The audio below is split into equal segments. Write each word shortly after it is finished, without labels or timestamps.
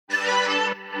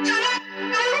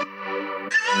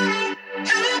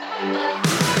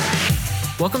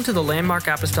Welcome to the Landmark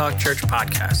Apostolic Church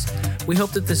podcast. We hope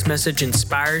that this message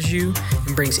inspires you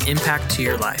and brings impact to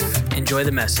your life. Enjoy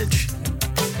the message.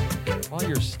 While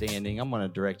you're standing, I'm going to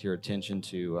direct your attention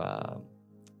to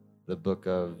the book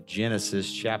of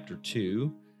Genesis, chapter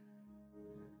 2.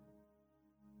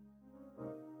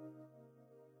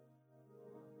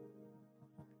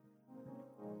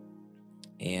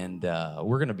 And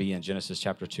we're going to be in Genesis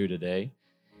chapter 2 today.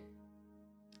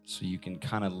 So you can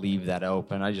kind of leave that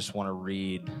open. I just want to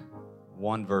read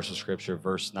one verse of Scripture,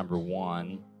 verse number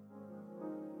 1.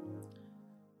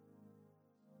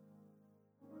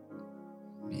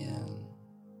 Man.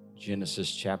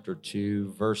 Genesis chapter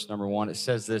 2, verse number 1. It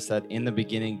says this, that in the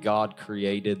beginning God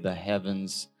created the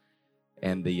heavens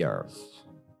and the earth.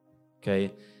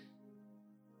 Okay?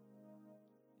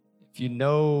 If you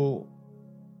know,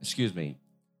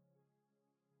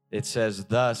 it says,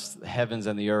 thus the heavens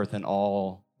and the earth and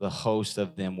all the host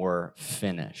of them were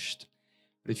finished.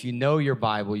 But if you know your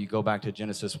Bible, you go back to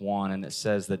Genesis 1, and it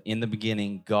says that in the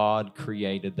beginning, God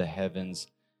created the heavens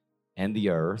and the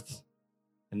earth.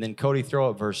 And then, Cody, throw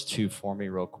up verse 2 for me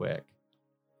real quick.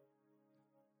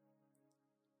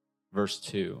 Verse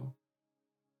 2.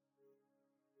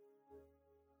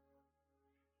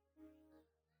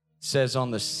 It says,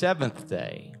 on the seventh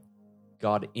day,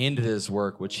 God ended his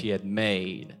work which he had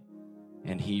made,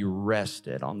 and he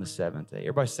rested on the seventh day.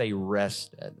 Everybody say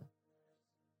rested.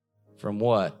 From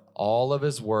what? All of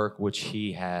his work which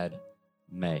he had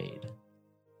made.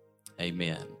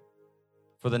 Amen.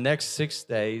 For the next 6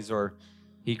 days, or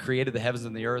he created the heavens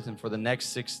and the earth, and for the next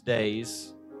 6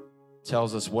 days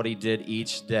tells us what he did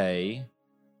each day.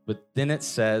 But then it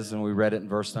says, and we read it in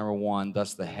verse number 1,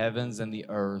 thus the heavens and the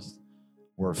earth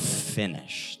were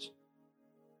finished.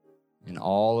 And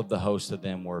all of the hosts of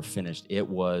them were finished. It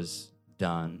was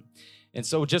done. And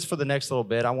so just for the next little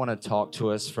bit, I want to talk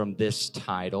to us from this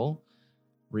title,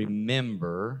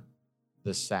 Remember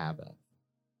the Sabbath.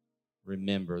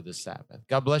 Remember the Sabbath.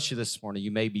 God bless you this morning.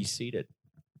 You may be seated.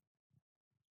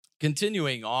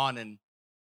 Continuing on in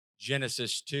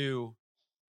Genesis 2,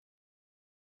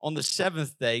 on the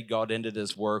seventh day, God ended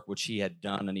his work which he had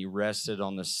done, and he rested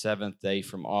on the seventh day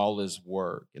from all his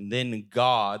work. And then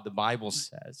God, the Bible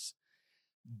says,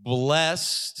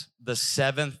 blessed the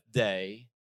seventh day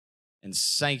and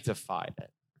sanctified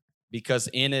it, because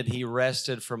in it he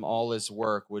rested from all his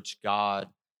work which God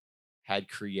had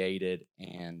created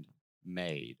and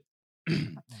made.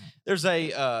 There's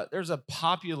a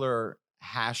popular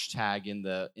hashtag in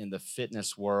the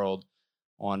fitness world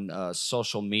on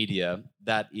social media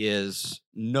that is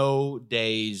no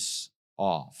days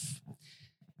off.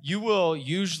 You will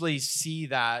usually see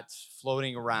that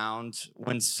floating around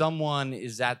when someone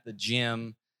is at the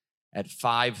gym at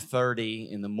 5:30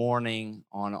 in the morning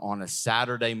on a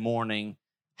Saturday morning.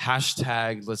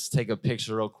 Hashtag, let's take a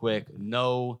picture real quick,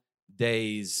 no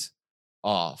days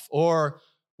off. Or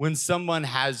when someone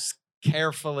has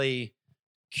carefully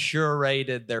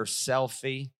curated their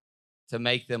selfie to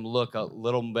make them look a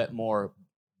little bit more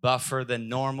buffer than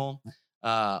normal.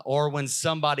 Or when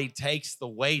somebody takes the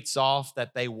weights off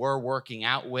that they were working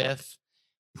out with,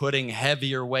 putting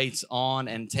heavier weights on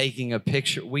and taking a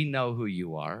picture. We know who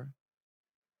you are.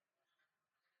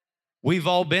 We've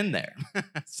all been there.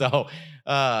 So,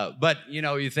 but,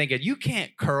 you're thinking, you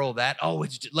can't curl that. Oh,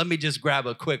 let me just grab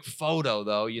a quick photo,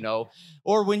 though,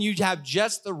 Or when you have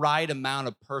just the right amount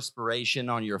of perspiration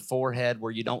on your forehead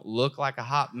where you don't look like a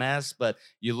hot mess, but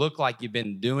you look like you've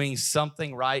been doing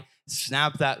something right.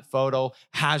 Snap that photo.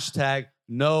 Hashtag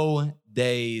no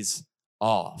days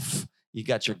off. You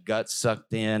got your gut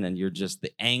sucked in and you're just,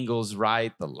 the angle's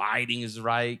right, the lighting is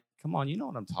right. Come on, you know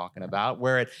what I'm talking about,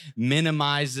 where it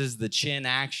minimizes the chin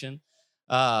action.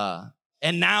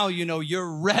 And now,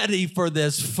 you're ready for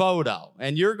this photo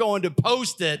and you're going to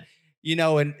post it,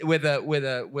 and with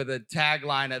a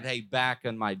tagline of, hey, back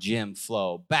on my gym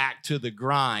flow, back to the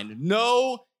grind,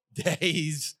 no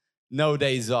days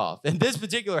off. And this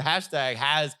particular hashtag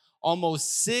has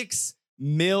almost 6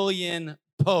 million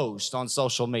posts on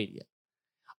social media.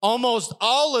 Almost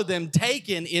all of them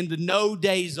taken into no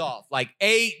days off, like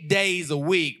 8 days a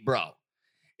week, bro.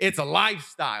 It's a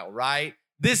lifestyle, right?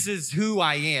 This is who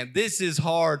I am. This is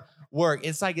hard work.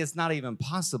 It's like it's not even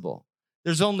possible.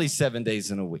 There's only 7 days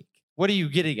in a week. What are you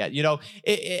getting at?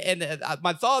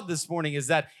 My thought this morning is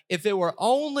that if it were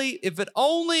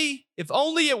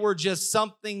just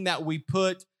something that we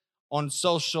put on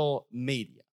social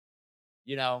media,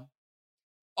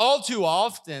 all too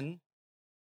often,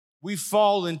 we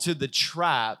fall into the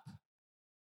trap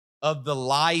of the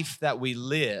life that we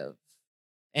live.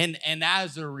 And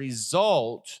as a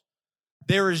result,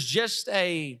 there is just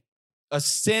a a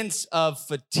sense of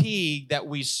fatigue that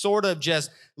we sort of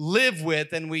just live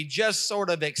with and we just sort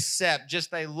of accept,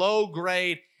 just a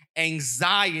low-grade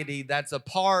anxiety that's a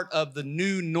part of the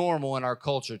new normal in our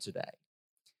culture today.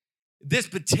 This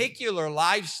particular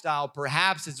lifestyle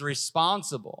perhaps is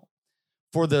responsible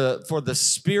for the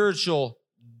spiritual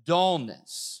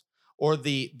dullness or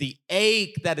the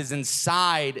ache that is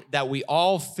inside that we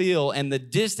all feel, and the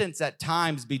distance at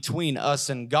times between us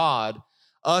and God,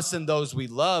 us and those we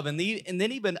love, and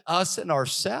then even us and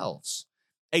ourselves.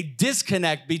 A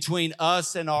disconnect between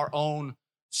us and our own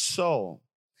soul.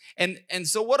 And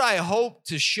so what I hope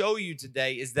to show you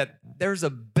today is that there's a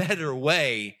better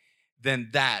way than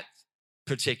that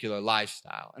particular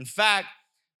lifestyle. In fact,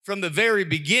 from the very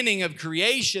beginning of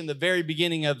creation, the very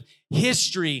beginning of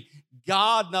history,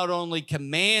 God not only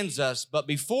commands us, but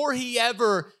before he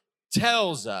ever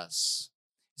tells us,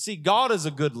 see, God is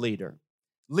a good leader.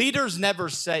 Good leaders never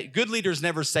say,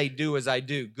 do as I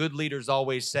do. Good leaders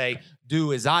always say,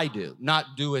 do as I do,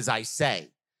 not do as I say.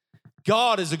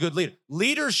 God is a good leader.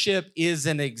 Leadership is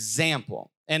an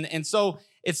example. And so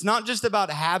it's not just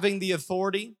about having the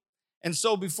authority. And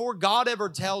so before God ever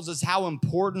tells us how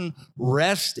important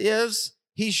rest is,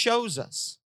 he shows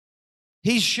us.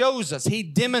 He shows us. He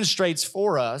demonstrates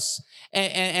for us.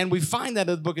 And we find that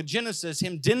in the book of Genesis,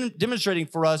 him demonstrating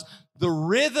for us the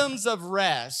rhythms of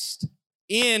rest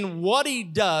in what he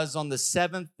does on the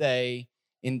seventh day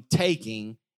in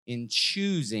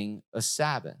choosing a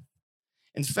Sabbath.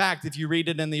 In fact, if you read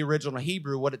it in the original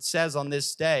Hebrew, what it says on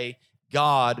this day,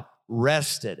 God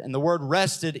rested. And the word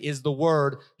rested is the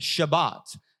word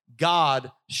Shabbat.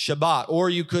 God Shabbat, or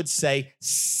you could say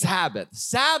Sabbath.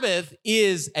 Sabbath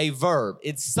is a verb.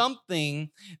 It's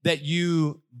something that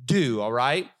you do, all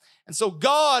right? And so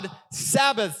God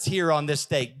Sabbathed here on this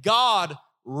day. God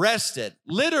rested.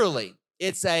 Literally,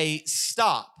 it's a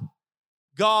stop.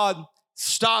 God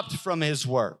stopped from his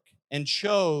work and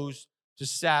chose to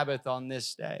Sabbath on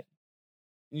this day.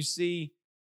 You see,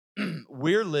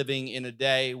 we're living in a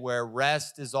day where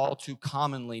rest is all too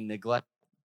commonly neglected,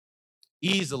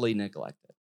 easily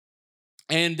neglected.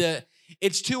 And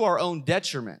it's to our own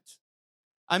detriment.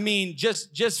 I mean,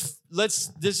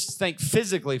 let's just think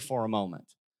physically for a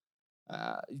moment.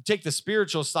 Take the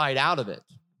spiritual side out of it,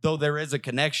 though there is a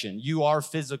connection. You are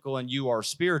physical and you are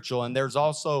spiritual, and there's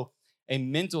also a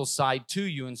mental side to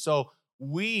you. And so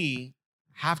we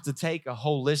have to take a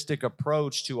holistic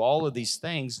approach to all of these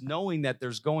things, knowing that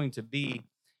there's going to be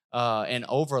an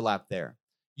overlap there.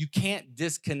 You can't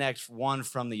disconnect one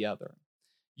from the other.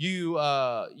 You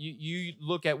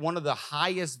look at one of the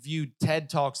highest viewed TED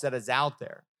Talks that is out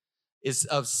there is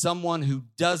of someone who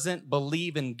doesn't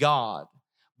believe in God,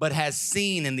 but has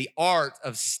seen in the art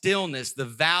of stillness the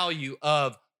value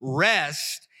of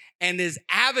rest, and is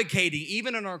advocating,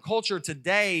 even in our culture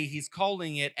today, he's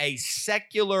calling it a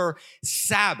secular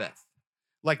Sabbath.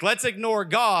 Like, let's ignore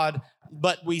God,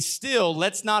 but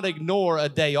let's not ignore a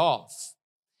day off.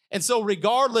 And so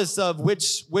regardless of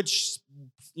regardless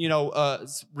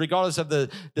of the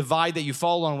divide that you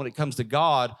fall on when it comes to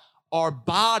God, our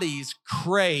bodies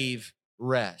crave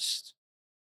rest,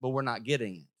 but we're not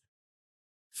getting it,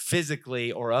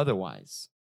 physically or otherwise.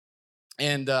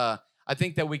 And I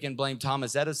think that we can blame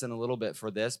Thomas Edison a little bit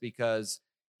for this, because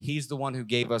he's the one who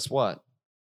gave us what?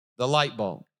 The light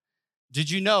bulb. Did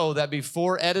you know that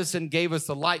before Edison gave us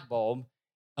the light bulb,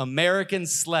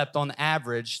 Americans slept on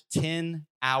average 10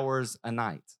 hours a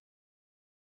night?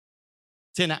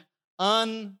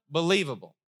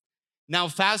 Unbelievable. Now,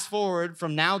 fast forward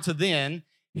from now to then,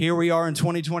 here we are in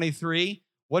 2023.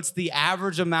 What's the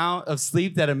average amount of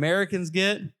sleep that Americans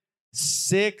get?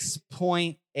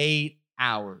 6.8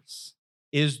 hours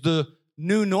is the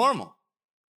new normal.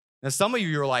 Now, some of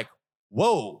you are like,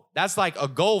 whoa, that's like a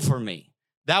goal for me.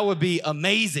 That would be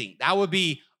amazing. That would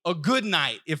be a good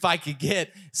night if I could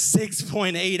get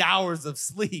 6.8 hours of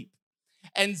sleep.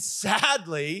 And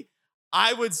sadly,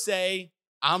 I would say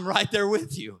I'm right there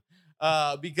with you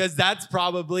because that's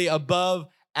probably above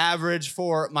average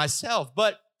for myself.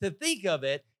 But to think of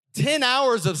it, 10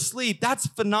 hours of sleep, that's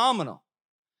phenomenal.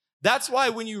 That's why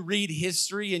when you read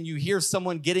history and you hear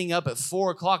someone getting up at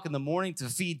 4 o'clock in the morning to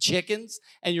feed chickens,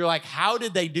 and you're like, how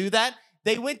did they do that?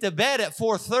 They went to bed at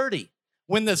 4:30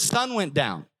 when the sun went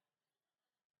down.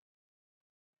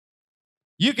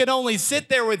 You can only sit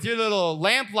there with your little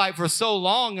lamplight for so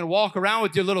long and walk around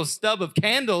with your little stub of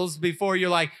candles before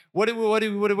you're like, what do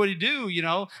we do? You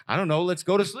know, I don't know, let's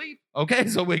go to sleep. Okay,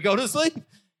 so we go to sleep.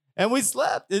 And we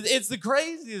slept. It's the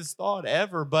craziest thought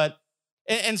ever, but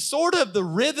and sort of the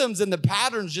rhythms and the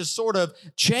patterns just sort of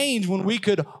change when we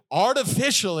could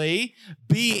artificially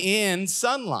be in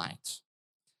sunlight.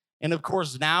 And of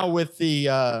course, now with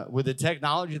the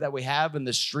technology that we have and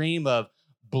the stream of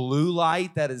blue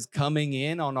light that is coming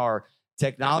in on our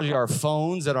technology, our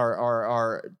phones and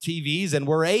our TVs, and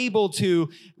we're able to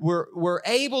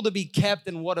be kept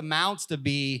in what amounts to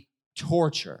be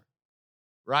torture,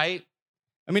 right?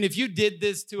 I mean, if you did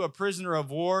this to a prisoner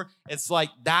of war, it's like,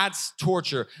 that's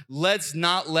torture. Let's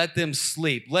not let them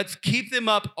sleep. Let's keep them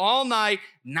up all night,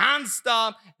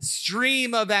 nonstop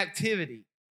stream of activity.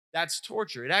 That's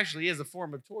torture. It actually is a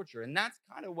form of torture. And that's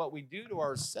kind of what we do to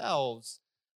ourselves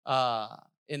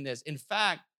in this. In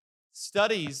fact,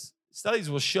 studies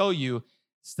will show you,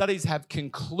 studies have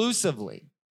conclusively,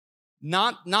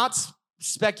 not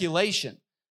speculation,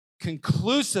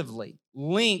 conclusively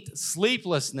linked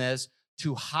sleeplessness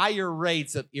to higher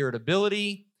rates of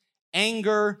irritability,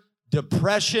 anger,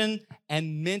 depression,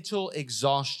 and mental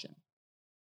exhaustion.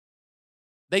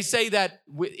 They say that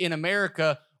in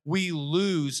America, we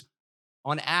lose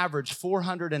on average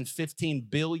 $415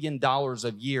 billion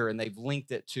a year, and they've linked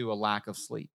it to a lack of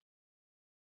sleep.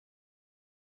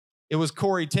 It was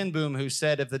Corey ten Boom who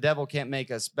said, if the devil can't make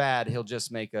us bad, he'll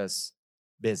just make us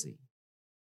busy.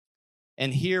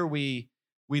 And here we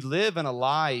live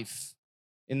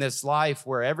in this life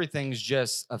where everything's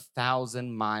just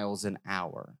 1,000 miles an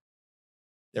hour.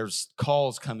 There's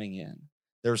calls coming in.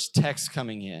 There's texts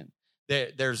coming in.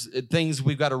 There's things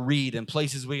we've got to read and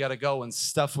places we got to go and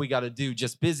stuff we got to do.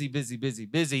 Just busy, busy, busy,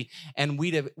 busy. And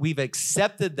we've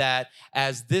accepted that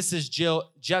as this is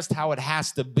just how it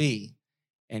has to be.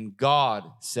 And God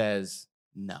says,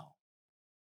 no.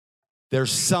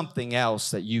 There's something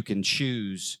else that you can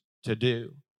choose to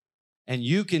do. And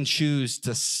you can choose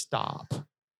to stop.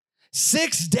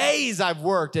 6 days I've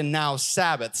worked and now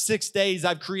Sabbath. 6 days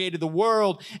I've created the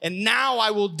world and now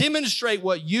I will demonstrate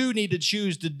what you need to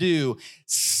choose to do.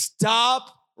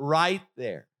 Stop right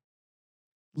there.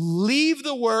 Leave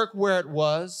the work where it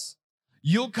was.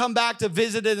 You'll come back to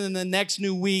visit it in the next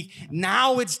new week.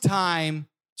 Now it's time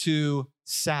to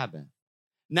Sabbath.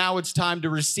 Now it's time to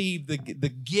receive the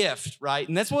gift, right?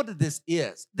 And that's what this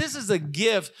is. This is a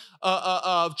gift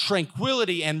of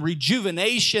tranquility and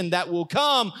rejuvenation that will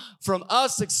come from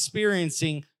us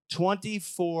experiencing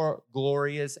 24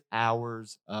 glorious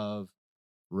hours of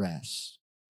rest.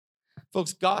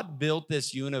 Folks, God built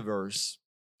this universe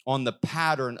on the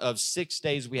pattern of 6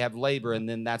 days we have labor, and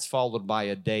then that's followed by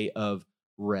a day of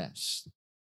rest.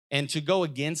 And to go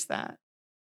against that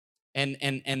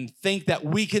and think that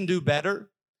we can do better,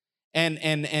 and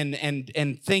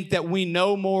think that we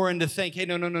know more, and to think, hey,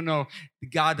 no,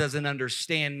 God doesn't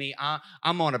understand me.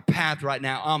 I'm on a path right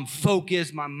now. I'm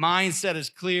focused. My mindset is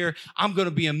clear. I'm going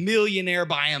to be a millionaire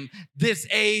by this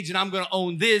age, and I'm going to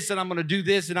own this, and I'm going to do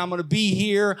this, and I'm going to be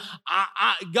here.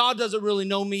 God doesn't really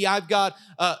know me. I've got,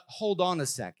 hold on a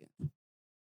second.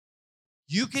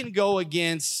 You can go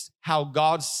against how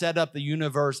God set up the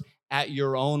universe at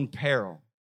your own peril.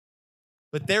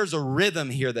 But there's a rhythm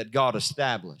here that God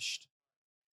established.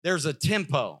 There's a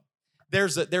tempo.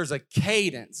 There's a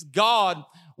cadence. God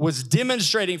was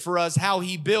demonstrating for us how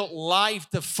he built life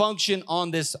to function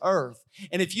on this earth.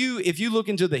 And if you look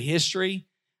into the history,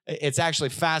 it's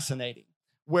actually fascinating,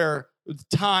 where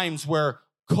times where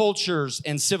cultures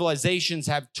and civilizations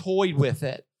have toyed with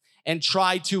it and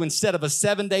tried to, instead of a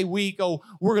 7-day week,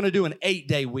 we're going to do an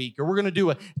 8-day week, or we're going to do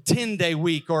a 10-day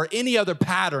week, or any other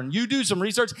pattern. You do some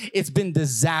research, it's been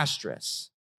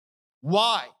disastrous.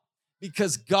 Why?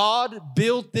 Because God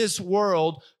built this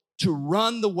world to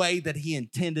run the way that he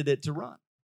intended it to run.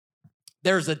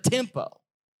 There's a tempo.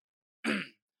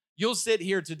 You'll sit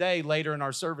here today later in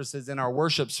our services, in our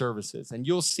worship services, and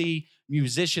you'll see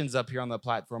musicians up here on the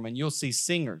platform, and you'll see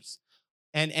singers.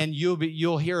 And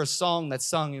you'll hear a song that's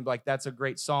sung and be like, that's a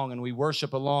great song, and we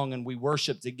worship along and we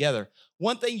worship together.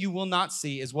 One thing you will not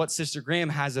see is what Sister Graham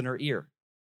has in her ear.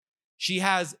 She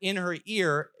has in her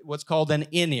ear what's called an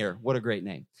in-ear. What a great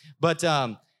name. But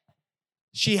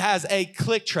she has a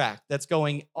click track that's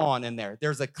going on in there.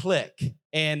 There's a click.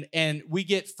 And we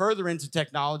get further into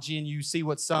technology, and you see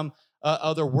what some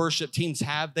other worship teams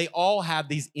have. They all have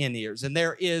these in-ears, and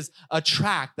there is a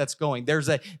track that's going. There's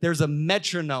a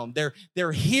metronome.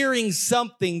 They're hearing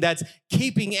something that's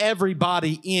keeping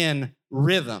everybody in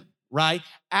rhythm, right?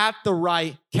 At the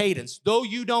right cadence, though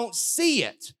you don't see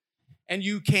it and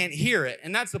you can't hear it.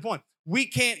 And that's the point. We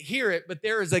can't hear it, but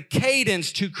there is a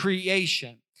cadence to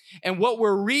creation. And what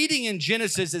we're reading in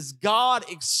Genesis is God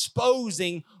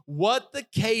exposing what the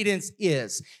cadence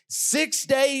is. 6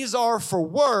 days are for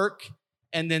work,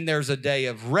 and then there's a day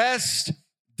of rest,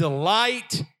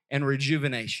 delight, and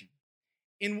rejuvenation.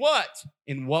 In what?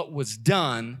 In what was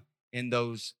done in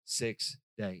those 6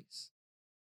 days.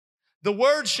 The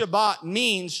word Shabbat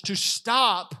means to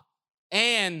stop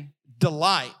and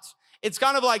delight. It's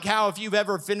kind of like how if you've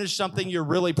ever finished something you're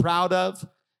really proud of,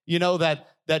 you know, that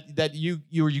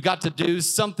you got to do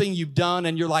something you've done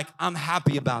and you're like, I'm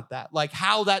happy about that. Like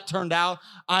how that turned out,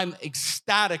 I'm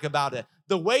ecstatic about it.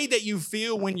 The way that you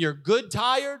feel when you're good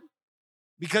tired,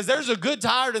 because there's a good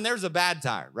tired and there's a bad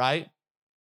tired, right?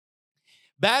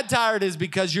 Bad tired is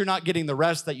because you're not getting the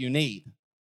rest that you need.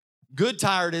 Good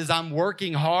tired is I'm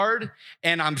working hard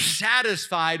and I'm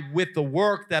satisfied with the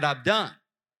work that I've done.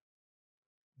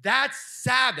 That's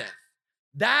Sabbath.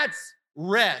 That's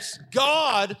rest.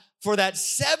 God, for that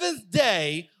seventh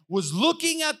day, was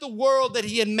looking at the world that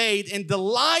he had made and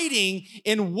delighting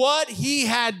in what he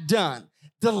had done.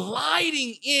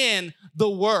 Delighting in the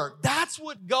work. That's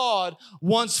what God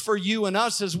wants for you and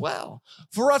us as well.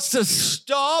 For us to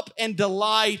stop and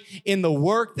delight in the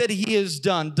work that he has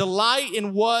done. Delight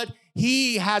in what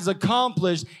he has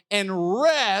accomplished and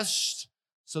rest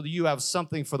so that you have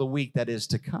something for the week that is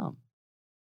to come.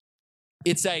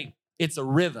 It's a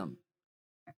rhythm.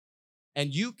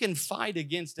 And you can fight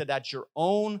against it at your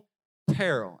own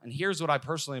peril. And here's what I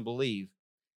personally believe.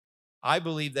 I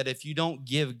believe that if you don't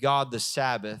give God the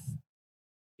Sabbath,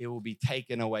 it will be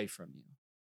taken away from you.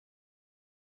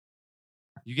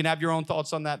 You can have your own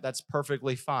thoughts on that. That's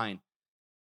perfectly fine.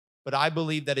 But I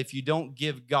believe that if you don't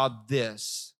give God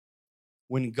this,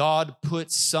 when God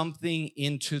puts something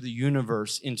into the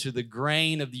universe, into the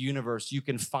grain of the universe, you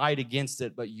can fight against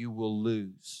it, but you will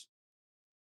lose.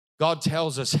 God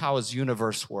tells us how his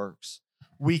universe works.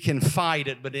 We can fight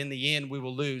it, but in the end, we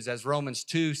will lose. As Romans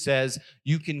 2 says,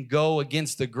 you can go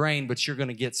against the grain, but you're going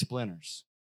to get splinters.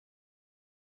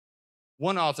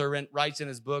 One author writes in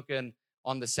his book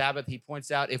on the Sabbath, he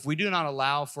points out, if we do not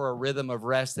allow for a rhythm of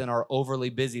rest in our overly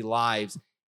busy lives,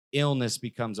 illness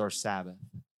becomes our Sabbath.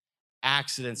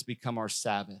 Accidents become our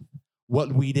Sabbath.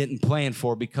 What we didn't plan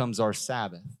for becomes our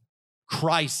Sabbath.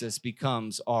 Crisis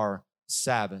becomes our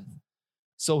Sabbath.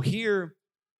 So here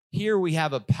we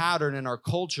have a pattern in our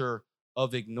culture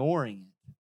of ignoring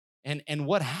it. And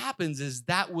what happens is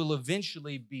that will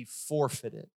eventually be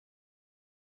forfeited.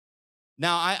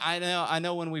 Now, I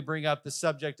know when we bring up the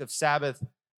subject of Sabbath,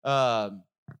 a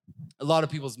lot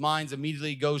of people's minds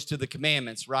immediately goes to the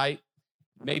commandments, right?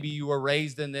 Maybe you were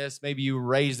raised in this. Maybe you were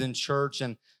raised in church.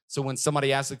 And so when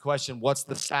somebody asks the question, what's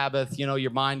the Sabbath? You know,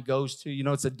 your mind goes to,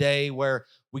 it's a day where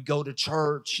we go to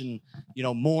church and,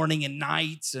 morning and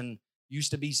nights, and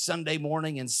used to be Sunday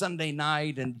morning and Sunday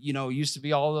night. And, used to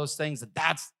be all those things.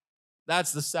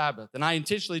 That's the Sabbath. And I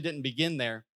intentionally didn't begin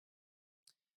there,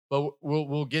 but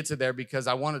we'll get to there because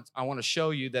I want to show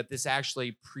you that this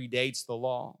actually predates the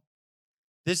law.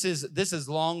 This is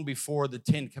long before the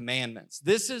 10 Commandments.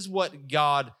 This is what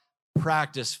God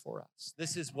practiced for us.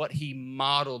 This is what he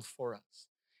modeled for us.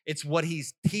 It's what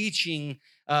he's teaching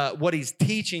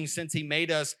since he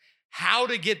made us how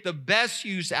to get the best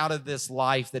use out of this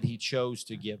life that he chose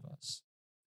to give us.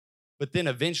 But then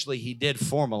eventually he did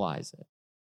formalize it.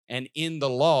 And in the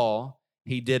law,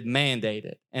 he did mandate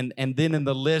it. And then in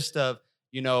the list of,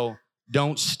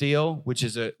 don't steal, which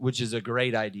is a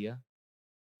great idea.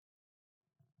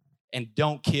 And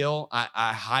don't kill.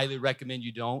 I highly recommend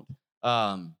you don't.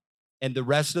 And the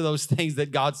rest of those things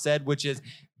that God said, which is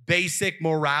basic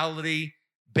morality,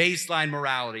 baseline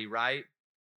morality, right?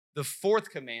 The fourth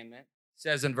commandment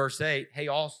says in verse 8, hey,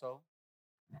 also,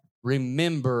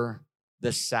 remember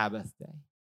the Sabbath day.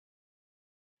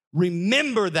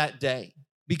 Remember that day.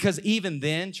 Because even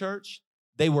then, church,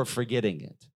 they were forgetting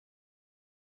it.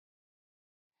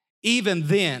 Even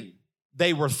then,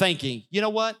 they were thinking, you know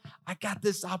what? I got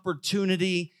this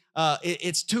opportunity.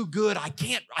 It's too good. I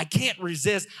can't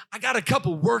resist. I got a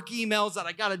couple work emails that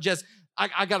I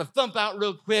gotta thump out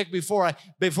real quick before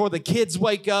the kids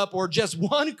wake up, or just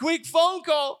one quick phone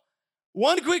call.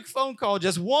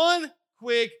 Just one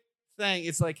quick thing.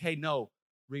 It's like, hey, no,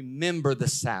 remember the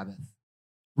Sabbath.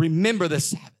 Remember the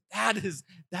Sabbath.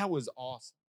 That was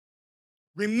awesome.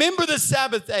 Remember the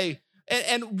Sabbath day.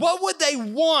 And what would they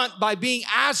want by being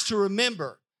asked to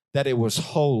remember? That it was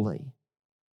holy,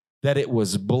 that it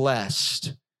was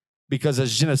blessed. Because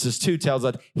as Genesis 2 tells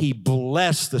us, he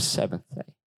blessed the seventh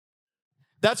day.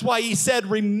 That's why he said,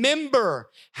 remember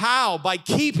how? By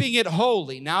keeping it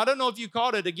holy. Now, I don't know if you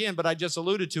caught it again, but I just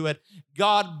alluded to it.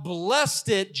 God blessed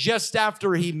it just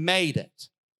after he made it.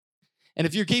 And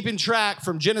if you're keeping track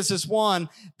from Genesis 1,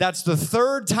 that's the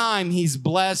third time he's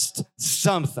blessed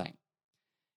something.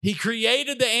 He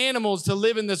created the animals to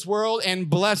live in this world and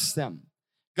blessed them.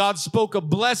 God spoke a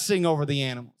blessing over the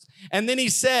animals. And then he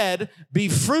said, be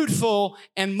fruitful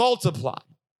and multiply.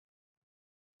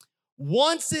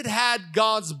 Once it had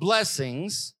God's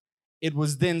blessings, it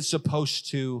was then supposed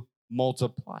to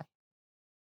multiply.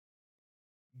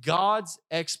 God's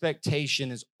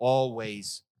expectation is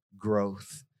always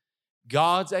growth.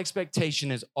 God's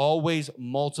expectation is always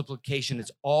multiplication.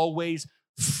 It's always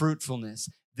fruitfulness.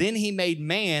 Then he made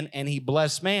man and he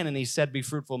blessed man and he said, be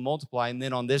fruitful and multiply. And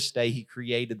then on this day, he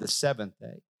created the seventh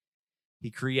day.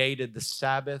 He created the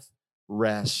Sabbath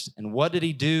rest. And what did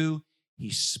he do? He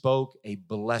spoke a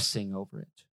blessing over it.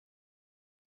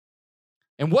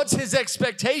 And what's his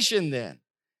expectation then?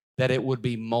 That it would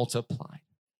be multiplied.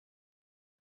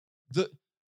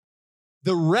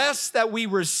 The rest that we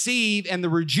receive and the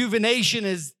rejuvenation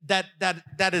is that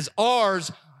is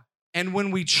ours. And when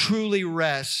we truly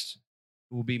rest,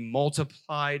 it will be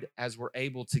multiplied as we're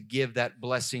able to give that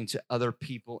blessing to other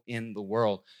people in the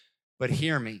world. But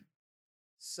hear me,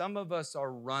 some of us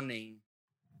are running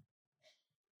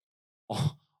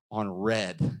on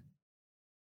red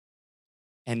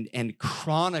and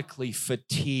chronically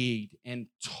fatigued and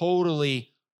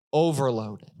totally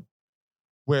overloaded,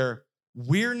 where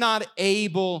we're not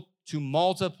able to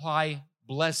multiply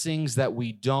blessings that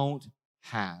we don't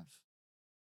have.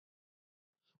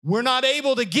 We're not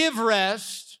able to give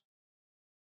rest.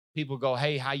 People go,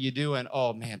 hey, how you doing?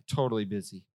 Oh, man, totally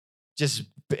busy. Just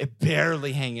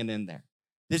barely hanging in there.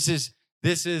 This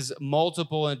is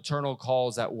multiple internal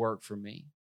calls at work for me,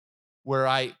 where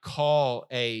I call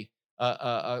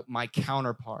my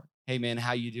counterpart. Hey, man,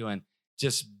 how you doing?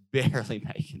 Just barely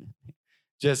making it.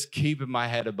 Just keeping my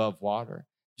head above water.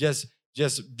 Just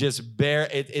bear.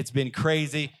 It's been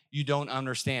crazy. You don't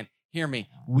understand. Hear me.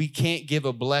 We can't give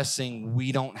a blessing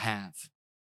we don't have.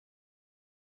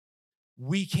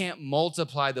 We can't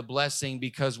multiply the blessing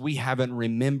because we haven't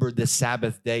remembered the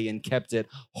Sabbath day and kept it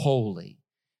holy.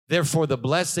 Therefore, the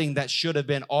blessing that should have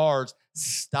been ours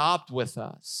stopped with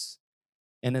us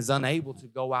and is unable to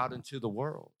go out into the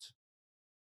world.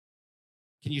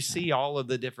 Can you see all of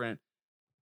the different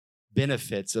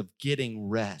benefits of getting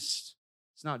rest?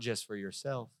 It's not just for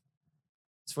yourself.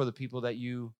 It's for the people that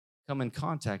you come in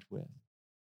contact with.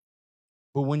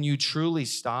 But when you truly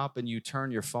stop and you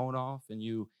turn your phone off and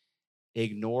you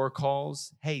ignore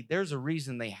calls, hey, there's a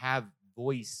reason they have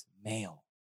voicemail.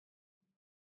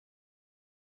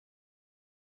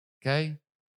 Okay?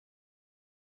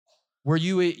 Where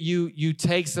you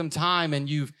take some time and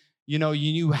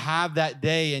you have that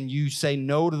day and you say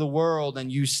no to the world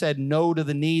and you said no to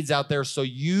the needs out there so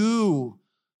you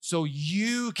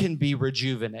can be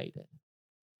rejuvenated.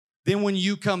 Then when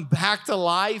you come back to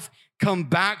life, come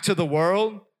back to the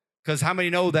world, because how many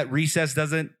know that recess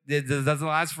doesn't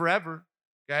last forever,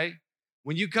 okay?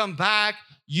 When you come back,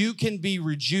 you can be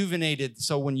rejuvenated.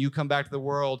 So when you come back to the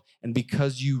world, and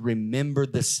because you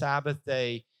remembered the Sabbath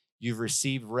day, you've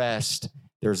received rest,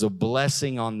 there's a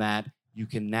blessing on that. You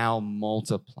can now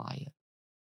multiply it.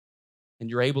 And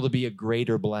you're able to be a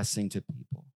greater blessing to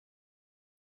people.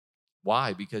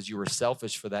 Why? Because you were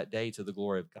selfish for that day to the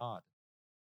glory of God.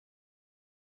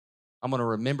 I'm going to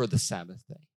remember the Sabbath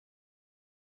day.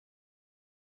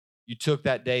 You took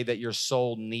that day that your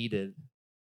soul needed.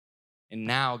 And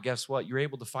now, guess what? You're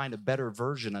able to find a better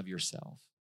version of yourself.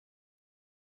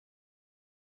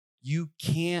 You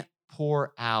can't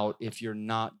pour out if you're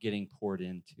not getting poured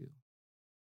into.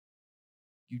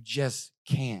 You just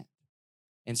can't.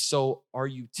 And so, are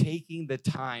you taking the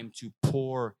time to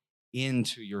pour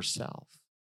into yourself?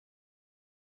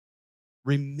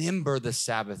 Remember the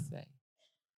Sabbath day.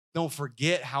 Don't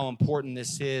forget how important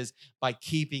this is by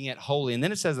keeping it holy. And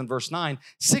then it says in verse 9,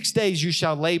 6 days you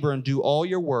shall labor and do all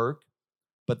your work,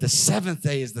 but the seventh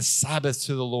day is the Sabbath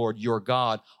to the Lord your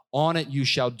God. On it you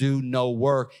shall do no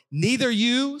work, neither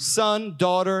you, son,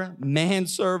 daughter,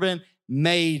 manservant,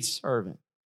 maidservant.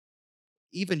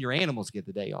 Even your animals get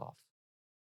the day off.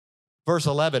 Verse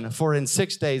 11, for in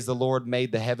 6 days the Lord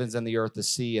made the heavens and the earth, the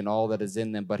sea, and all that is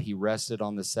in them, but he rested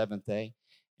on the seventh day.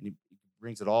 And he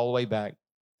brings it all the way back.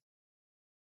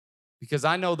 Because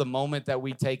I know the moment that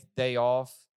we take the day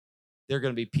off, there are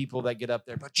going to be people that get up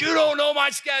there, but you don't know my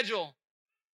schedule.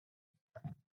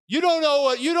 You don't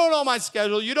know my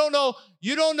schedule. You don't know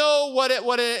what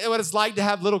it's like to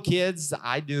have little kids.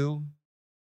 I do.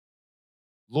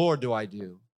 Lord, do I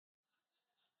do.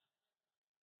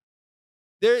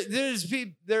 There's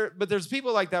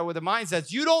people like that with the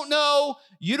mindsets. You don't know,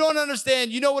 you don't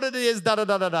understand, you know what it is, da da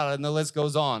da da da, and the list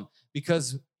goes on.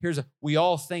 Because we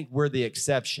all think we're the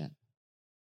exception.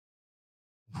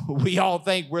 We all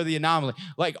think we're the anomaly.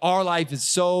 Like our life is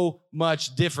so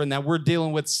much different that we're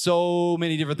dealing with so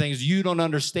many different things. You don't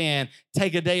understand.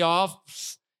 Take a day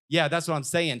off. Yeah, that's what I'm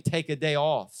saying. Take a day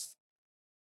off.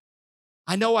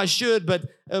 I know I should, but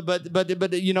and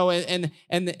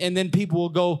then people will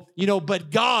go, but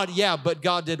God, yeah, but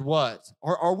God did what?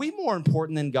 Are we more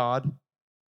important than God?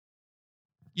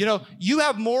 You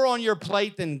have more on your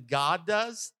plate than God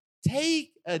does.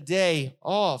 Take a day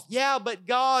off. Yeah, but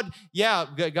God,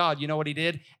 God, you know what he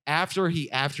did? After he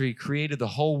created the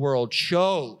whole world,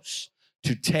 chose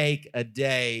to take a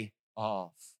day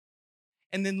off.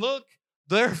 And then look,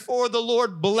 therefore the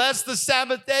Lord blessed the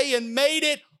Sabbath day and made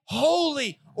it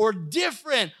holy or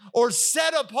different or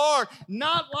set apart,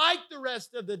 not like the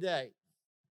rest of the day.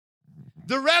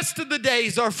 The rest of the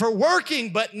days are for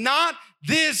working, but not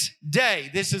this day.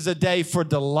 This is a day for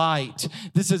delight.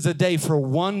 This is a day for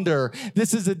wonder.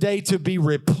 This is a day to be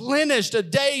replenished, a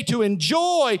day to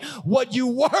enjoy what you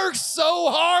work so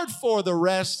hard for the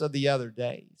rest of the other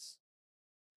days.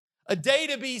 A day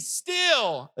to be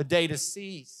still, a day to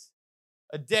cease,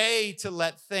 a day to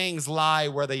let things lie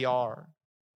where they are.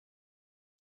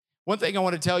 One thing I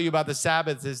want to tell you about the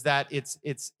Sabbath is that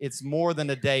it's more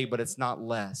than a day, but it's not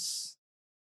less.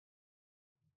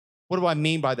 What do I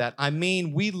mean by that? I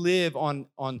mean we live on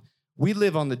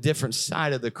the different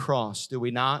side of the cross, do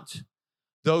we not?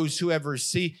 Those who have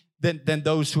received than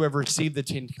those who have received the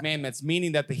Ten Commandments,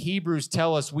 meaning that the Hebrews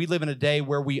tell us we live in a day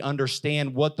where we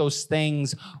understand what those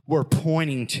things were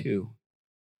pointing to.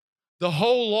 The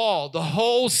whole law, the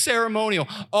whole ceremonial,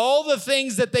 all the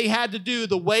things that they had to do,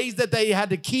 the ways that they had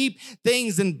to keep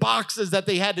things in boxes that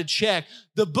they had to check.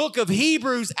 The book of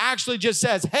Hebrews actually just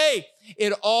says, hey,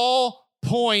 it all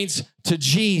points to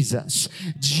Jesus.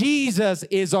 Jesus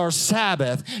is our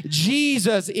Sabbath.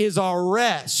 Jesus is our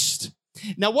rest.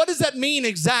 Now, what does that mean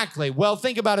exactly? Well,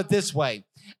 think about it this way.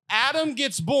 Adam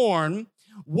gets born.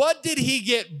 What did he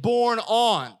get born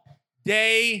on?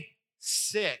 Day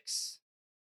 6.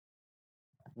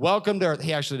 Welcome to earth.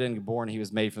 He actually didn't get born. He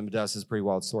was made from the dust. It's a pretty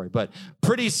wild story. But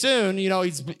pretty soon,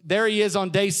 there he is on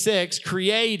day 6,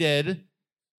 created.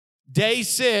 Day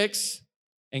 6.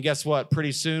 And guess what?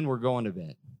 Pretty soon, we're going to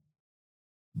bed.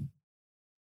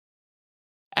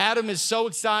 Adam is so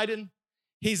excited.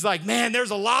 He's like, man, there's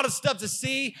a lot of stuff to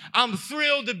see. I'm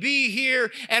thrilled to be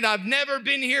here, and I've never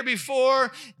been here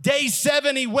before. Day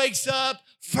 7, he wakes up,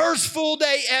 first full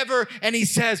day ever, and he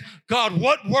says, God,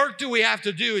 what work do we have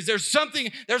to do? Is there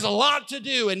something? There's a lot to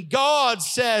do. And God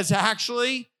says,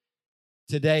 actually,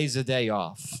 today's a day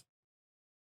off.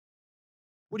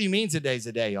 What do you mean today's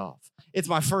a day off? It's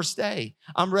my first day.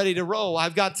 I'm ready to roll.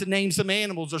 I've got to name some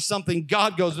animals or something.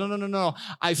 God goes, no.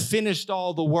 I finished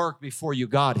all the work before you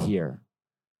got here.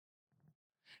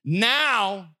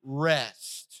 Now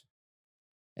rest.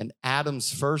 And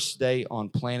Adam's first day on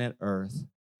planet Earth,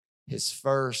 his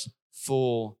first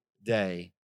full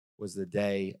day was the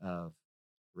day of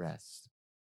rest.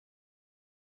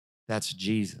 That's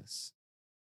Jesus.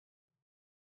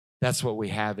 That's what we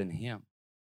have in him.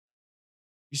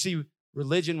 You see,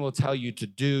 religion will tell you to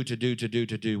do.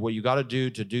 What you got to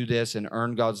do this and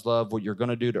earn God's love, what you're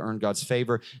going to do to earn God's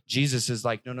favor. Jesus is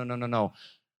like, no.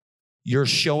 You're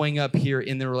showing up here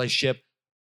in the relationship.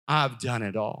 I've done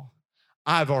it all.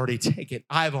 I've already taken.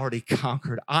 I've already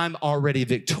conquered. I'm already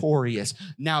victorious.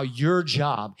 Now your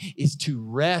job is to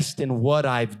rest in what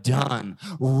I've done.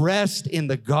 Rest in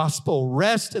the gospel.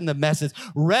 Rest in the message.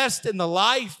 Rest in the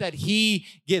life that he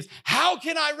gives. How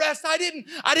can I rest? I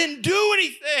didn't do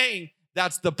anything.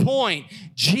 That's the point.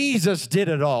 Jesus did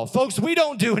it all. Folks, we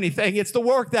don't do anything. It's the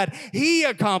work that he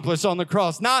accomplished on the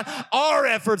cross, not our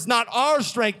efforts, not our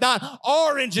strength, not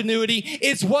our ingenuity.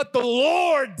 It's what the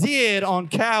Lord did on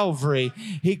Calvary.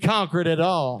 He conquered it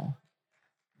all.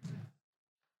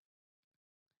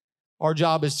 Our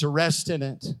job is to rest in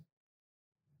it.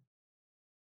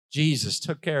 Jesus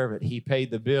took care of it. He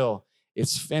paid the bill.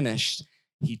 It's finished.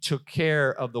 He took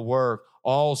care of the work.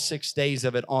 All 6 days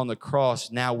of it on the cross.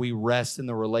 Now we rest in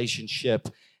the relationship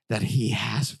that he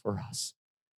has for us.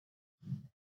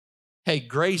 Hey,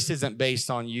 grace isn't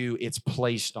based on you. It's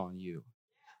placed on you.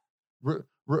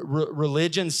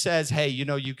 Religion says, hey,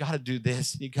 you got to do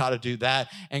this. You got to do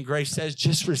that. And grace says,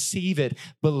 just receive it.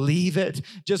 Believe it.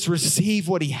 Just receive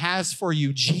what he has for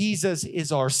you. Jesus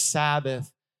is our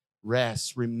Sabbath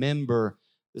rest. Remember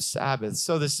the Sabbath.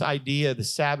 So this idea, the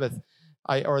Sabbath,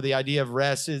 or the idea of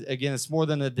rest is, again, it's more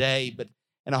than a day,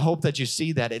 and I hope that you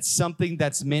see that. It's something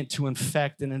that's meant to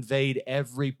infect and invade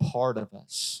every part of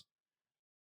us.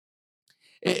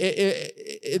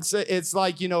 It's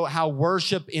like, how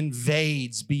worship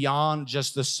invades beyond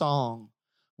just the song.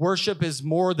 Worship is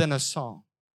more than a song.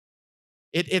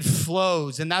 It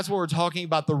flows. And that's what we're talking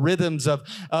about, the rhythms of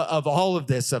all of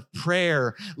this, of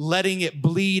prayer, letting it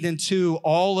bleed into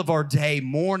all of our day,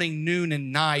 morning, noon,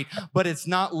 and night. But it's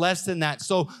not less than that.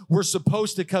 So we're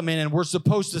supposed to come in and we're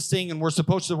supposed to sing and we're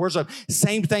supposed to worship.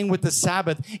 Same thing with the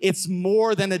Sabbath. It's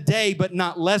more than a day, but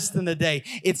not less than a day.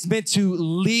 It's meant to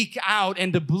leak out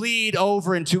and to bleed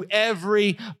over into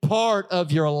every part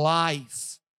of your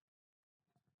life.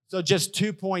 So just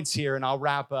 2 points here and I'll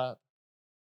wrap up.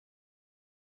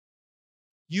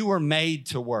 You were made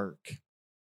to work.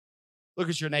 Look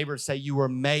at your neighbor and say, you were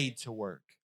made to work.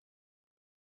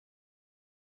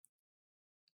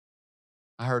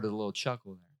 I heard a little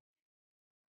chuckle there.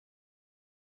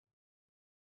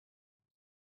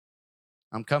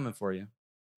 I'm coming for you.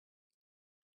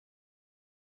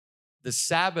 The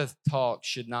Sabbath talk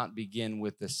should not begin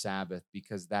with the Sabbath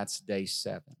because that's day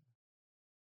 7.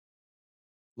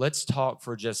 Let's talk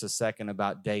for just a second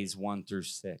about days 1 through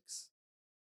 6.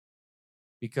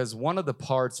 Because one of the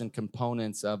parts and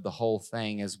components of the whole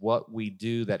thing is what we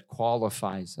do that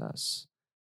qualifies us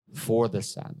for the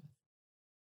Sabbath.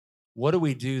 What do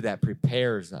we do that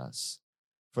prepares us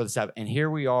for the Sabbath? And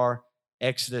here we are,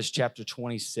 Exodus chapter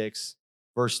 26,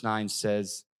 verse 9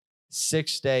 says,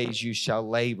 6 days you shall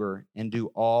labor and do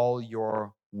all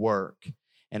your work.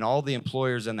 And all the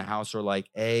employers in the house are like,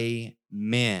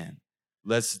 amen.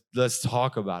 Let's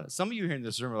talk about it. Some of you here in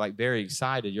this room are like very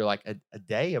excited. You're like, a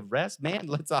day of rest? Man,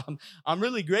 I'm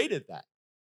really great at that.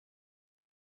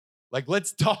 Like,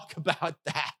 let's talk about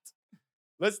that.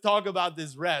 Let's talk about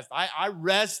this rest. I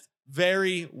rest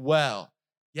very well.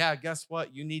 Yeah, guess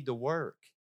what? You need to work.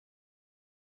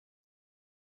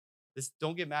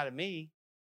 Don't get mad at me.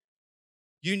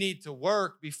 You need to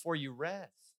work before you rest.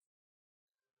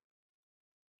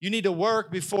 You need to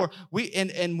work before we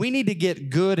need to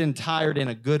get good and tired in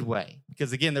a good way.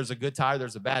 Because again, there's a good tired,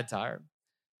 there's a bad tired.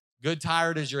 Good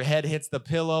tired is your head hits the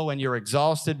pillow and you're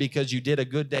exhausted because you did a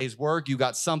good day's work. You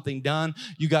got something done.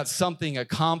 You got something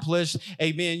accomplished.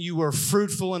 Amen. You were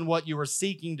fruitful in what you were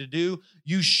seeking to do.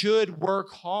 You should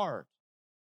work hard.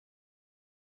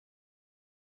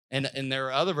 And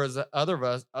there are others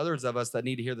of us that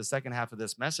need to hear the second half of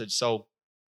this message. So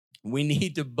we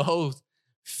need to both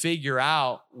figure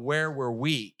out where we're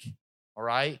weak, all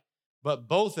right? But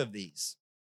both of these,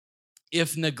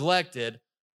 if neglected,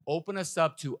 open us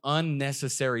up to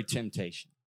unnecessary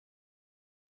temptation.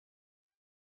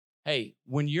 Hey,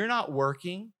 when you're not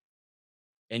working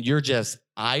and you're just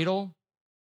idle,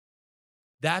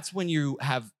 that's when you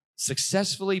have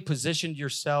successfully positioned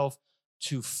yourself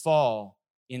to fall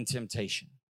in temptation.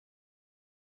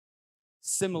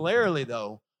 Similarly,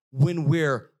 though, when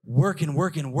we're working,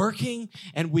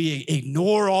 and we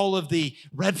ignore all of the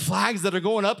red flags that are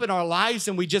going up in our lives,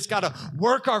 and we just got to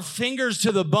work our fingers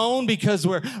to the bone because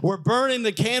we're burning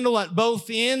the candle at both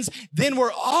ends, then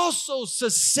we're also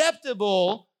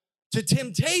susceptible to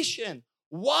temptation.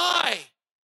 Why?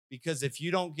 Because if you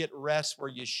don't get rest where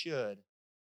you should,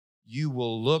 you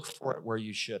will look for it where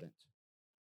you shouldn't.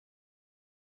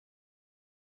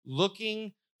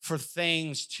 Looking for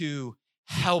things to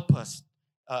help us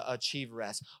achieve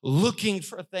rest. Looking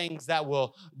for things that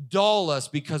will dull us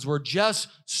because we're just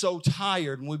so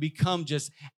tired and we become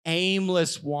just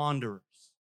aimless wanderers.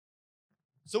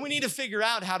 So we need to figure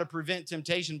out how to prevent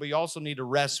temptation, but you also need to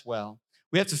rest well.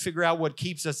 We have to figure out what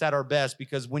keeps us at our best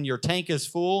because when your tank is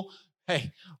full,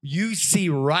 hey, you see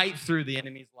right through the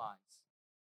enemy's lines.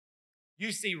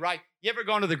 You see right. You ever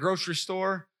gone to the grocery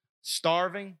store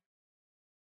starving?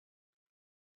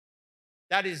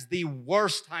 That is the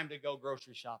worst time to go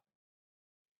grocery shopping.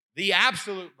 The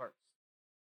absolute worst.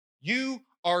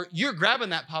 You're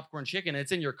grabbing that popcorn chicken,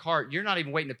 it's in your cart. You're not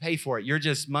even waiting to pay for it. You're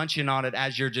just munching on it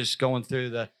as you're just going through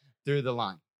the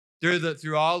line.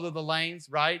 Through all of the lanes,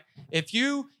 right? If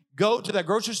you go to that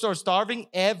grocery store starving,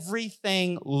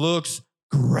 everything looks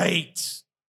great.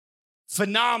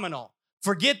 Phenomenal.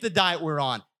 Forget the diet we're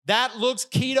on. That looks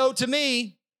keto to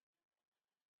me.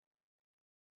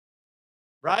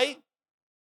 Right?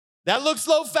 That looks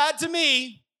low fat to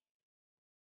me.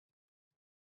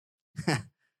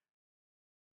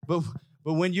 But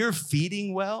when you're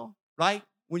feeding well, right?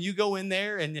 When you go in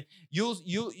there and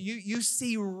you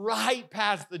see right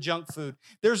past the junk food.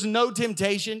 There's no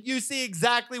temptation. You see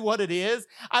exactly what it is.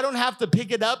 I don't have to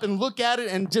pick it up and look at it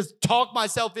and just talk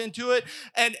myself into it.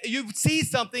 And you see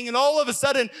something and all of a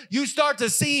sudden you start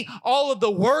to see all of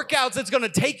the workouts it's going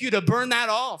to take you to burn that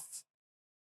off.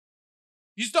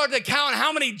 You start to count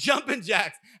how many jumping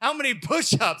jacks, how many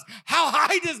push-ups, how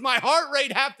high does my heart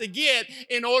rate have to get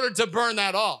in order to burn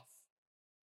that off?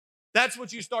 That's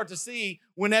what you start to see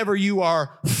whenever you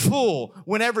are full,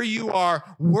 whenever you are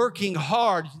working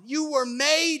hard. You were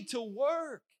made to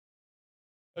work.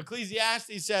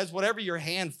 Ecclesiastes says, whatever your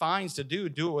hand finds to do,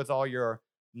 do it with all your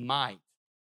might.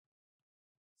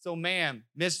 So, ma'am,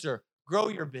 mister, grow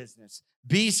your business.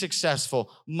 Be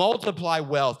successful. Multiply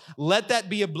wealth. Let that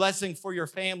be a blessing for your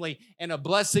family and a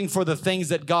blessing for the things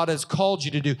that God has called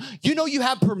you to do. You know you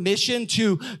have permission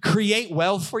to create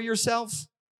wealth for yourself?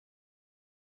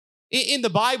 In the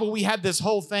Bible, we have this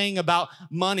whole thing about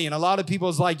money, and a lot of people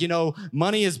is like,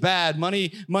 money is bad.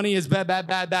 Money is bad, bad,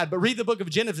 bad, bad. But read the book of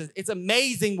Genesis. It's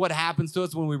amazing what happens to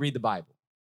us when we read the Bible.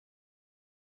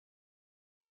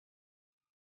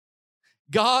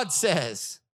 God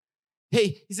says,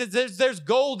 he says, there's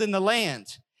gold in the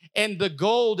land, and the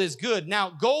gold is good. Now,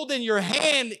 gold in your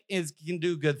hand can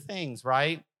do good things,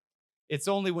 right? It's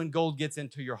only when gold gets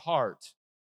into your heart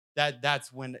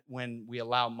that's when we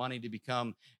allow money to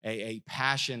become a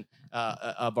passion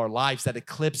of our lives that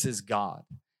eclipses God.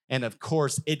 And of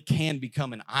course, it can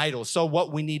become an idol. So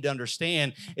what we need to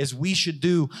understand is we should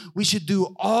work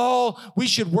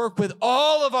with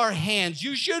all of our hands.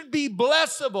 You should be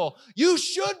blessable. You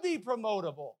should be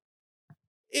promotable.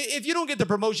 If you don't get the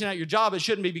promotion at your job, it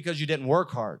shouldn't be because you didn't work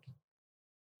hard.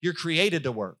 You're created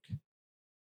to work.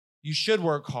 You should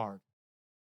work hard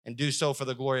and do so for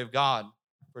the glory of God.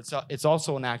 It's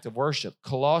also an act of worship.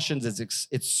 Colossians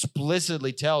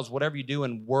explicitly tells whatever you do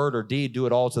in word or deed, do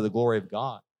it all to the glory of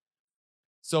God.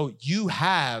 So you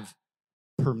have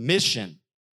permission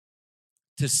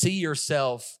to see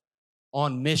yourself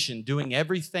on mission, doing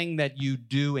everything that you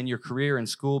do in your career in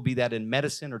school, be that in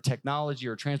medicine or technology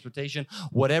or transportation,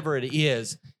 whatever it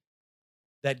is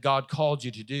that God called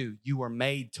you to do, you are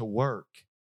made to work.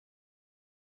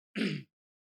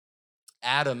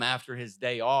 Adam, after his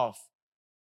day off,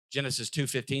 Genesis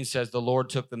 2:15 says, the Lord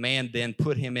took the man, then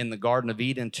put him in the Garden of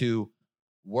Eden to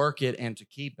work it and to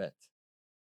keep it.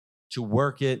 To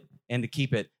work it and to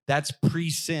keep it. That's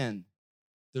pre-sin.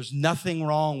 There's nothing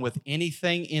wrong with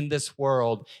anything in this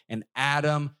world, and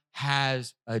Adam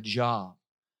has a job.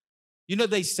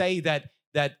 They say that,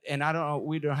 and I don't know,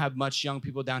 we don't have much young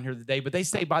people down here today, but they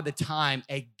say by the time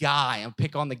a guy, I'll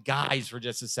pick on the guys for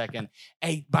just a second,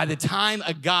 by the time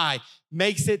a guy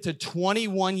makes it to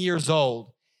 21 years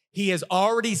old, he has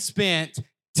already spent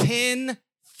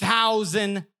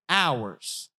 10,000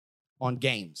 hours on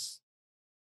games.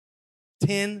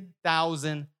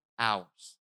 10,000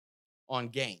 hours on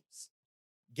games.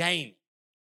 Gaming.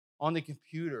 On the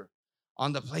computer,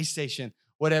 on the PlayStation,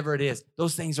 whatever it is.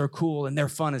 Those things are cool and they're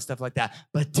fun and stuff like that.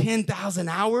 But 10,000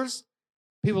 hours?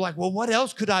 People are like, well, what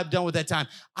else could I have done with that time?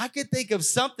 I could think of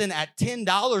something at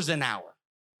 $10 an hour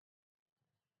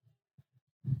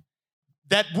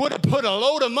that would have put a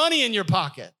load of money in your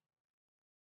pocket.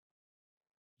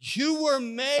 You were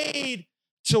made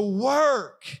to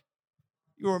work.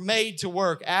 You were made to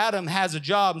work. Adam has a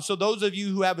job. And so those of you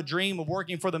who have a dream of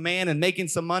working for the man and making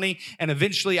some money, and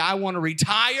eventually I want to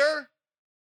retire,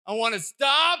 I want to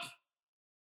stop,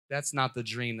 that's not the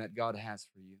dream that God has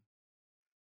for you.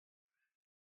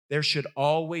 There should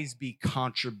always be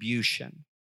contribution.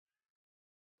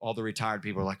 All the retired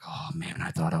people are like, oh man,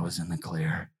 I thought I was in the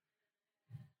clear.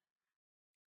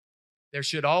 There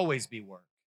should always be work.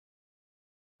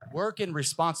 Work and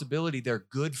responsibility, they're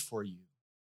good for you.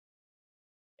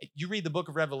 You read the book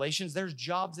of Revelations, there's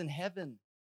jobs in heaven.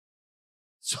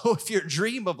 So if your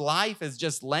dream of life is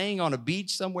just laying on a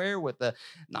beach somewhere with a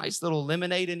nice little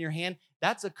lemonade in your hand,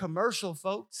 that's a commercial,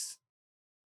 folks.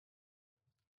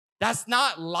 That's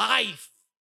not life,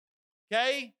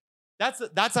 okay?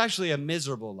 That's actually a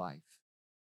miserable life.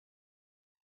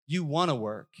 You want to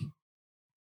work.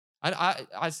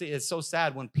 I see it's so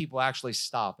sad when people actually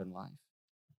stop in life.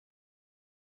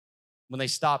 When they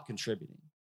stop contributing.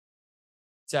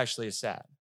 It's actually sad.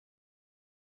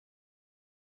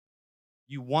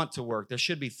 You want to work. There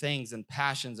should be things and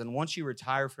passions. And once you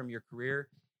retire from your career,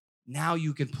 now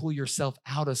you can pull yourself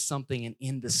out of something and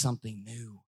into something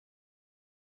new.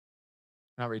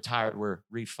 Not retired, we're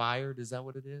refired. Is that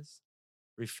what it is?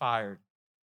 Refired.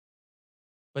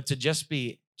 But to just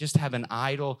have an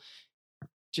idle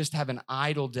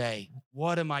day.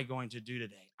 What am I going to do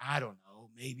today? I don't know.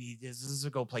 Maybe this is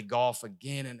go play golf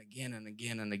again and again and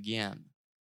again and again.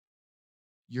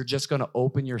 You're just going to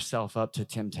open yourself up to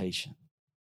temptation.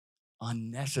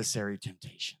 Unnecessary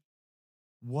temptation.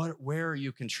 Where are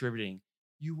you contributing?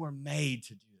 You were made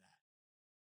to do that.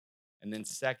 And then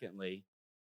secondly,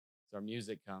 as our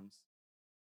music comes,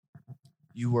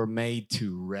 you were made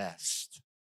to rest.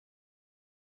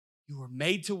 You were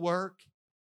made to work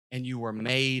and you were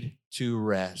made to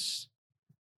rest.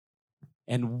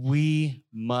 And we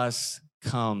must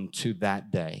come to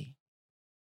that day.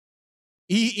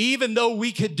 Even though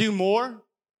we could do more,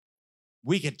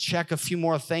 we could check a few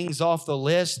more things off the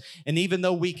list. And even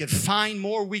though we could find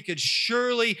more, we could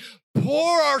surely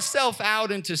pour ourselves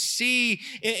out and to see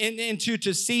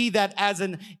that as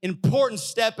an important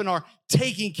step in our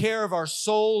taking care of our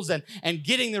souls and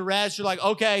getting the rest. You're like,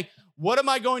 okay, what am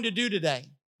I going to do today?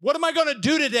 What am I going to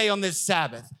do today on this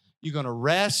Sabbath? You're going to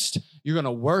rest, you're going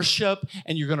to worship,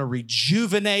 and you're going to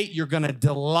rejuvenate, you're going to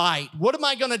delight. What am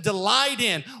I going to delight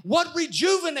in? What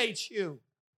rejuvenates you?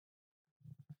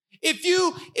 If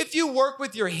you work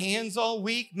with your hands all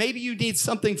week, maybe you need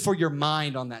something for your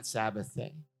mind on that Sabbath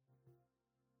day.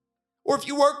 Or if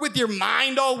you work with your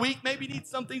mind all week, maybe you need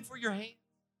something for your hands.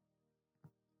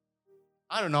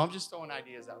 I don't know, I'm just throwing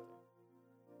ideas out there.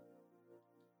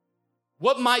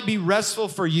 What might be restful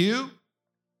for you,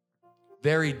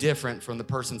 very different from the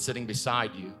person sitting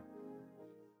beside you.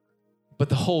 But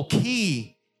the whole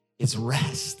key is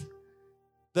rest.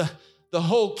 The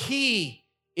whole key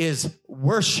is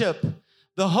worship.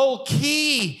 The whole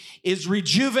key is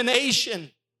rejuvenation.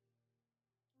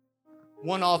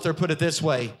 One author put it this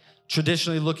way,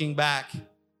 traditionally looking back,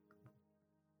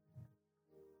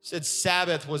 said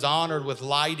Sabbath was honored with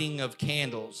lighting of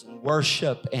candles and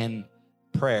worship and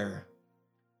prayer.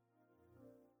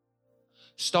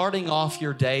 Starting off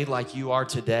your day like you are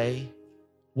today,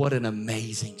 what an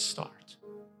amazing start.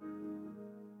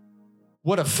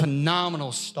 What a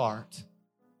phenomenal start.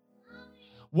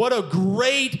 What a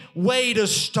great way to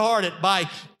start it, by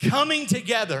coming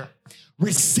together,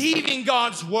 receiving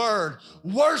God's word,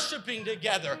 worshiping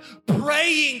together,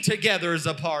 praying together as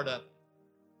a part of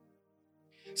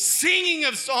it. Singing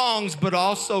of songs, but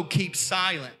also keep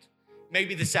silent.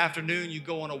 Maybe this afternoon you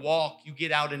go on a walk, you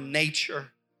get out in nature.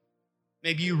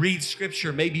 Maybe you read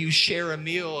scripture. Maybe you share a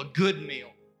meal, a good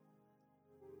meal.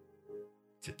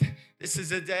 This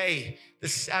is a day, the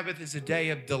Sabbath is a day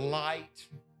of delight.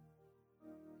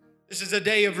 This is a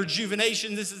day of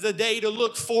rejuvenation. This is a day to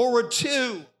look forward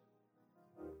to.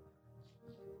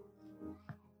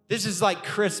 This is like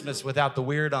Christmas without the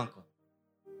weird uncle.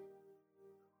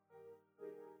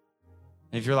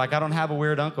 And if you're like, I don't have a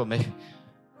weird uncle, maybe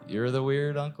you're the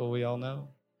weird uncle we all know.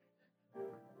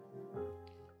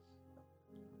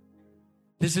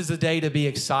 This is a day to be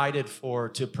excited for,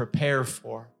 to prepare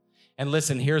for. And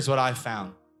listen, here's what I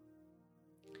found.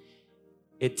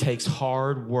 It takes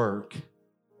hard work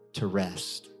to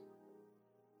rest.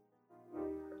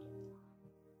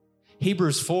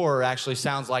 Hebrews 4 actually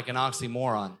sounds like an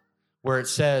oxymoron, where it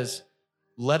says,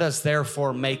 let us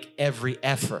therefore make every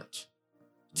effort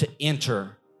to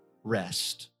enter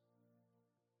rest.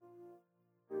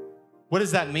 What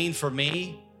does that mean for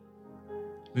me?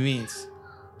 It means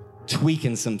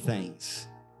tweaking some things,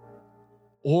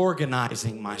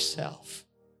 organizing myself,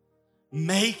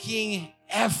 making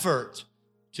effort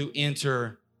to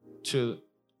enter to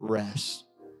rest.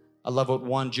 I love what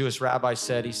one Jewish rabbi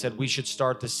said. He said, we should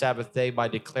start the Sabbath day by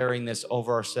declaring this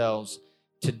over ourselves.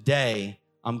 Today,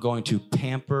 I'm going to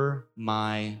pamper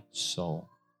my soul.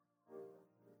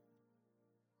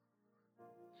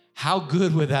 How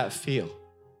good would that feel?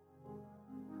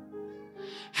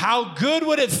 How good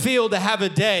would it feel to have a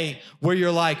day where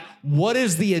you're like, what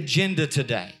is the agenda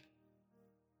today?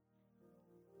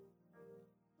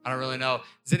 I don't really know.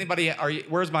 Does anybody,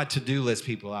 where's my to-do list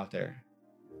people out there?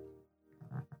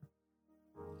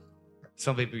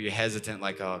 Some people, you're hesitant,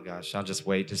 like, oh gosh, I'll just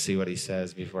wait to see what he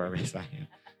says before I raise my hand.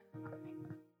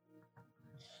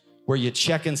 Where you're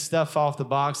checking stuff off the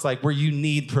box, like where you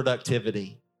need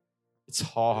productivity. It's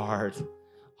hard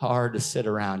to sit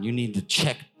around. You need to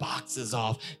check boxes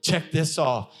off, check this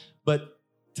off. But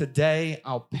today,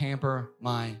 I'll pamper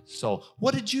my soul.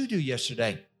 What did you do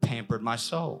yesterday? Pampered my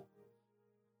soul.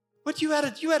 What, you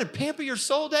had to pamper your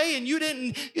soul day and you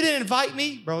didn't invite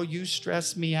me? Bro, you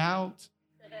stressed me out.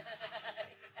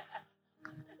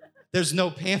 There's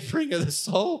no pampering of the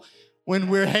soul when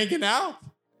we're hanging out.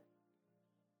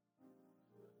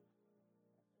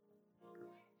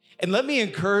 And let me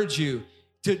encourage you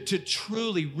to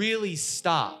truly, really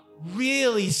stop.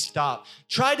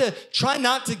 Try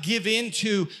not to give in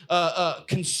to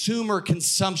consumer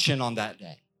consumption on that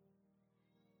day.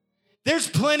 There's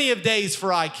plenty of days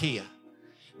for IKEA.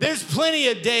 There's plenty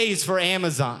of days for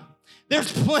Amazon.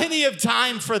 There's plenty of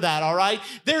time for that, all right?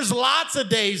 There's lots of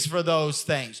days for those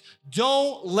things.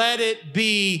 Don't let it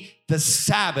be the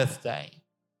Sabbath day.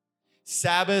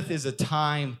 Sabbath is a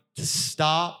time to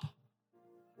stop,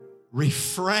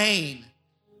 refrain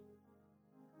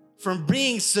from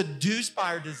being seduced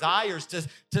by our desires,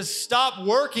 to stop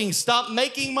working, stop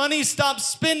making money, stop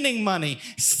spending money.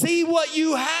 See what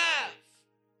you have.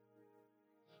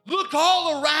 Look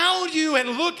all around you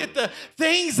and look at the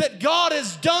things that God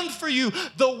has done for you,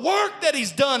 the work that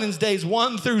he's done in days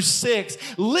 1 through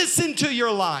 6. Listen to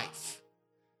your life.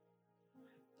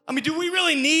 I mean, do we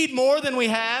really need more than we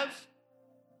have?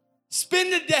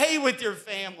 Spend a day with your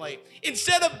family.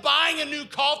 Instead of buying a new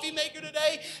coffee maker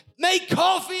today, make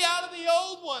coffee out of the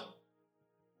old one.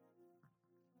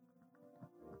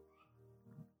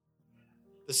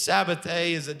 The Sabbath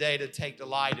day is a day to take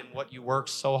delight in what you worked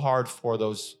so hard for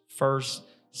those first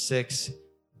 6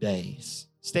 days.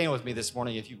 Stand with me this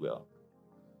morning, if you will.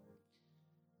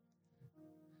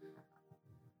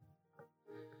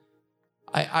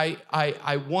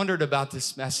 I wondered about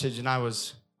this message, and I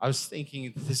was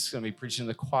thinking this is going to be preaching to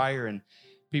the choir and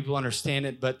people understand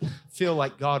it, but feel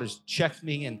like God has checked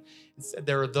me and said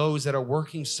there are those that are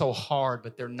working so hard,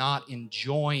 but they're not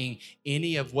enjoying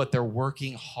any of what they're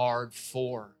working hard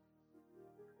for.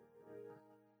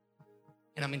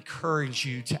 And I'm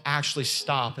encouraging you to actually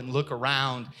stop and look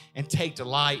around and take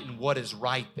delight in what is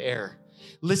right there.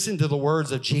 Listen to the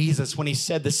words of Jesus when he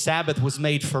said the Sabbath was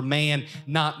made for man,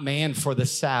 not man for the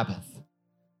Sabbath.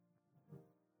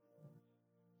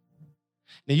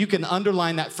 Now, you can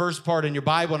underline that first part in your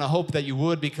Bible, and I hope that you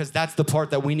would, because that's the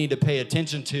part that we need to pay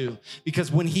attention to.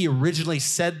 Because when he originally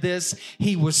said this,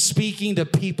 he was speaking to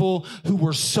people who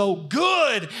were so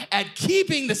good at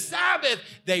keeping the Sabbath,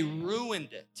 they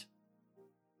ruined it.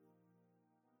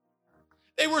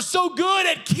 They were so good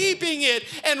at keeping it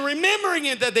and remembering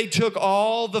it that they took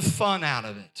all the fun out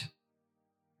of it.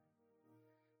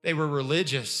 They were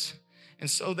religious, and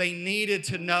so they needed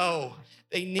to know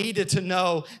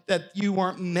that you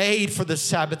weren't made for the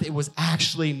Sabbath. It was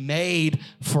actually made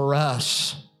for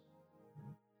us.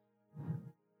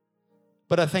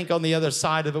 But I think on the other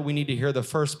side of it, we need to hear the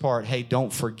first part. Hey,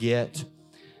 don't forget,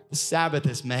 the Sabbath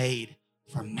is made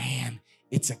for man.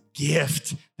 It's a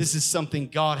gift. This is something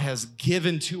God has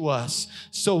given to us.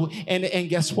 So, and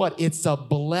guess what? It's a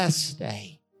blessed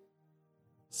day.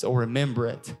 So remember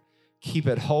it. Keep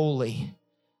it holy.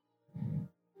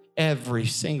 Every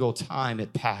single time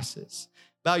it passes.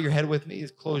 Bow your head with me.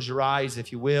 Close your eyes,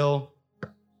 if you will.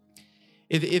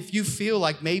 If you feel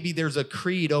like maybe there's a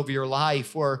creed over your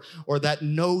life or that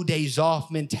no days off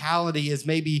mentality is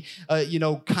maybe,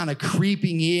 kind of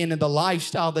creeping in the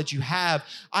lifestyle that you have,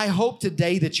 I hope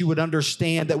today that you would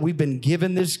understand that we've been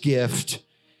given this gift.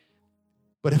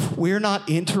 But if we're not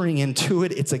entering into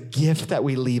it, it's a gift that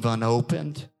we leave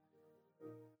unopened.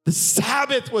 The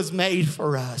Sabbath was made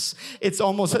for us. It's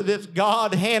almost as if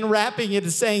God hand wrapping it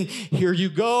and saying, here you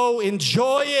go,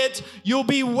 enjoy it. You'll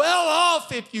be well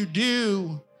off if you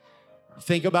do.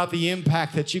 Think about the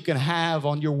impact that you can have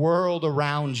on your world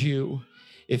around you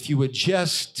if you would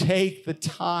just take the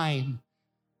time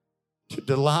to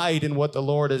delight in what the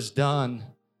Lord has done.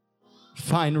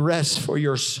 Find rest for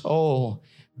your soul.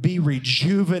 Be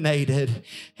rejuvenated.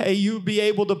 Hey, you'll be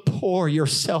able to pour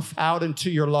yourself out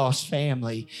into your lost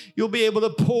family. You'll be able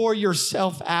to pour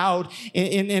yourself out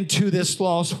into this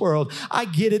lost world. I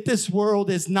get it. This world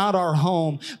is not our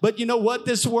home. But you know what?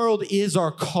 This world is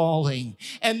our calling.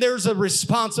 And there's a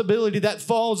responsibility that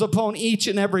falls upon each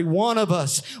and every one of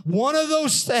us. One of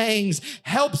those things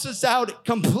helps us out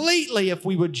completely if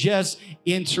we would just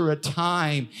enter a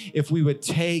time, if we would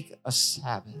take a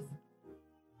Sabbath.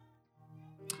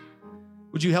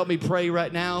 Would you help me pray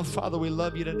right now? Father, we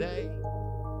love you today.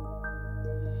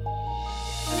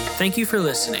 Thank you for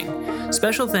listening.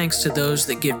 Special thanks to those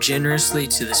that give generously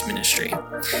to this ministry.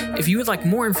 If you would like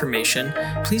more information,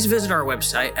 please visit our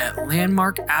website at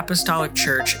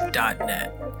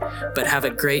landmarkapostolicchurch.net. But have a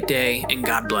great day and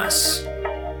God bless.